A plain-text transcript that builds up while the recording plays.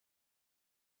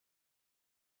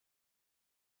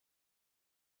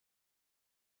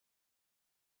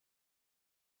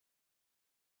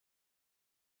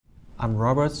I'm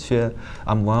Robert Xue.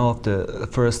 I'm one of the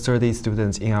first 30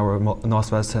 students in our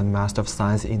Northwestern Master of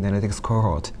Science in Analytics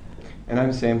cohort. And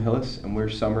I'm Sam Hillis, and we're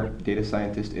summer data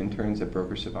scientist interns at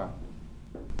Broker Savant.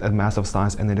 The Master of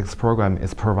Science Analytics program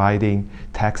is providing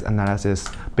text analysis,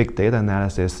 big data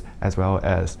analysis, as well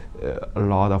as a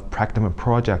lot of practical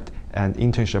project and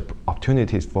internship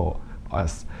opportunities for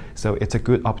us. So it's a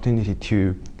good opportunity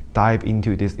to dive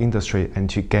into this industry and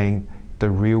to gain the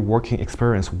real working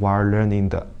experience while learning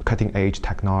the cutting-edge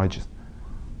technologies.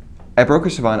 At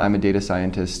Broker Savant, I'm a data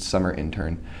scientist summer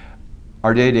intern.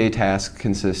 Our day-to-day tasks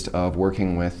consist of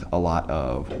working with a lot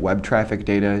of web traffic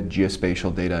data,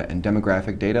 geospatial data, and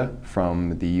demographic data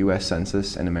from the US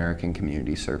Census and American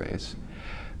Community Surveys.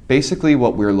 Basically,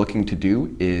 what we're looking to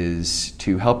do is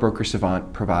to help Broker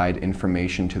Savant provide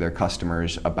information to their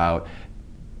customers about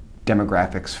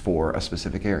demographics for a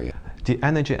specific area. The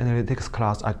energy analytics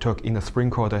class I took in the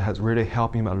spring quarter has really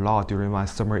helped me a lot during my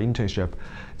summer internship.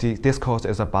 This course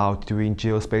is about doing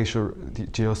geospatial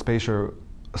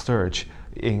search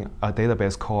in a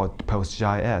database called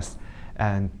PostGIS,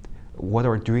 and what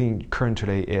we're doing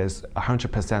currently is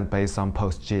 100% based on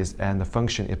PostGIS and the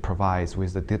function it provides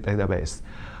with the database.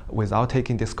 Without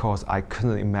taking this course, I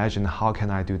couldn't imagine how can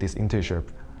I do this internship.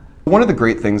 One of the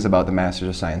great things about the Master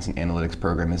of Science in Analytics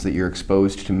program is that you're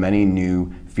exposed to many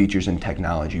new features and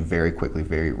technology very quickly,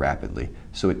 very rapidly.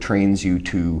 So it trains you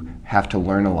to have to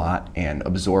learn a lot and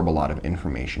absorb a lot of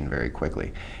information very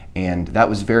quickly. And that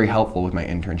was very helpful with my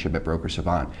internship at Broker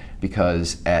Savant,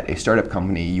 because at a startup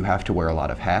company you have to wear a lot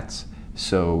of hats,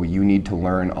 so you need to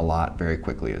learn a lot very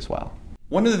quickly as well.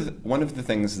 One of the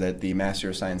things that the Master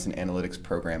of Science in Analytics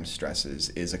program stresses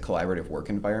is a collaborative work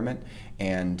environment,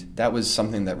 and that was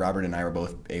something that Robert and I were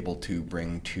both able to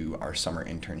bring to our summer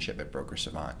internship at Broker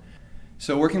Savant.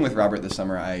 So working with Robert this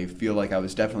summer, I feel like I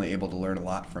was definitely able to learn a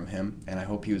lot from him, and I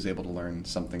hope he was able to learn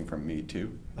something from me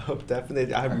too. Oh,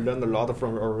 definitely, I've learned a lot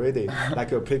from already,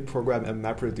 like a quick program and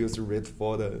MapReduce read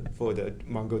for the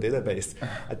Mongo database.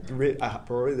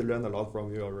 I've already learned a lot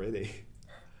from you already.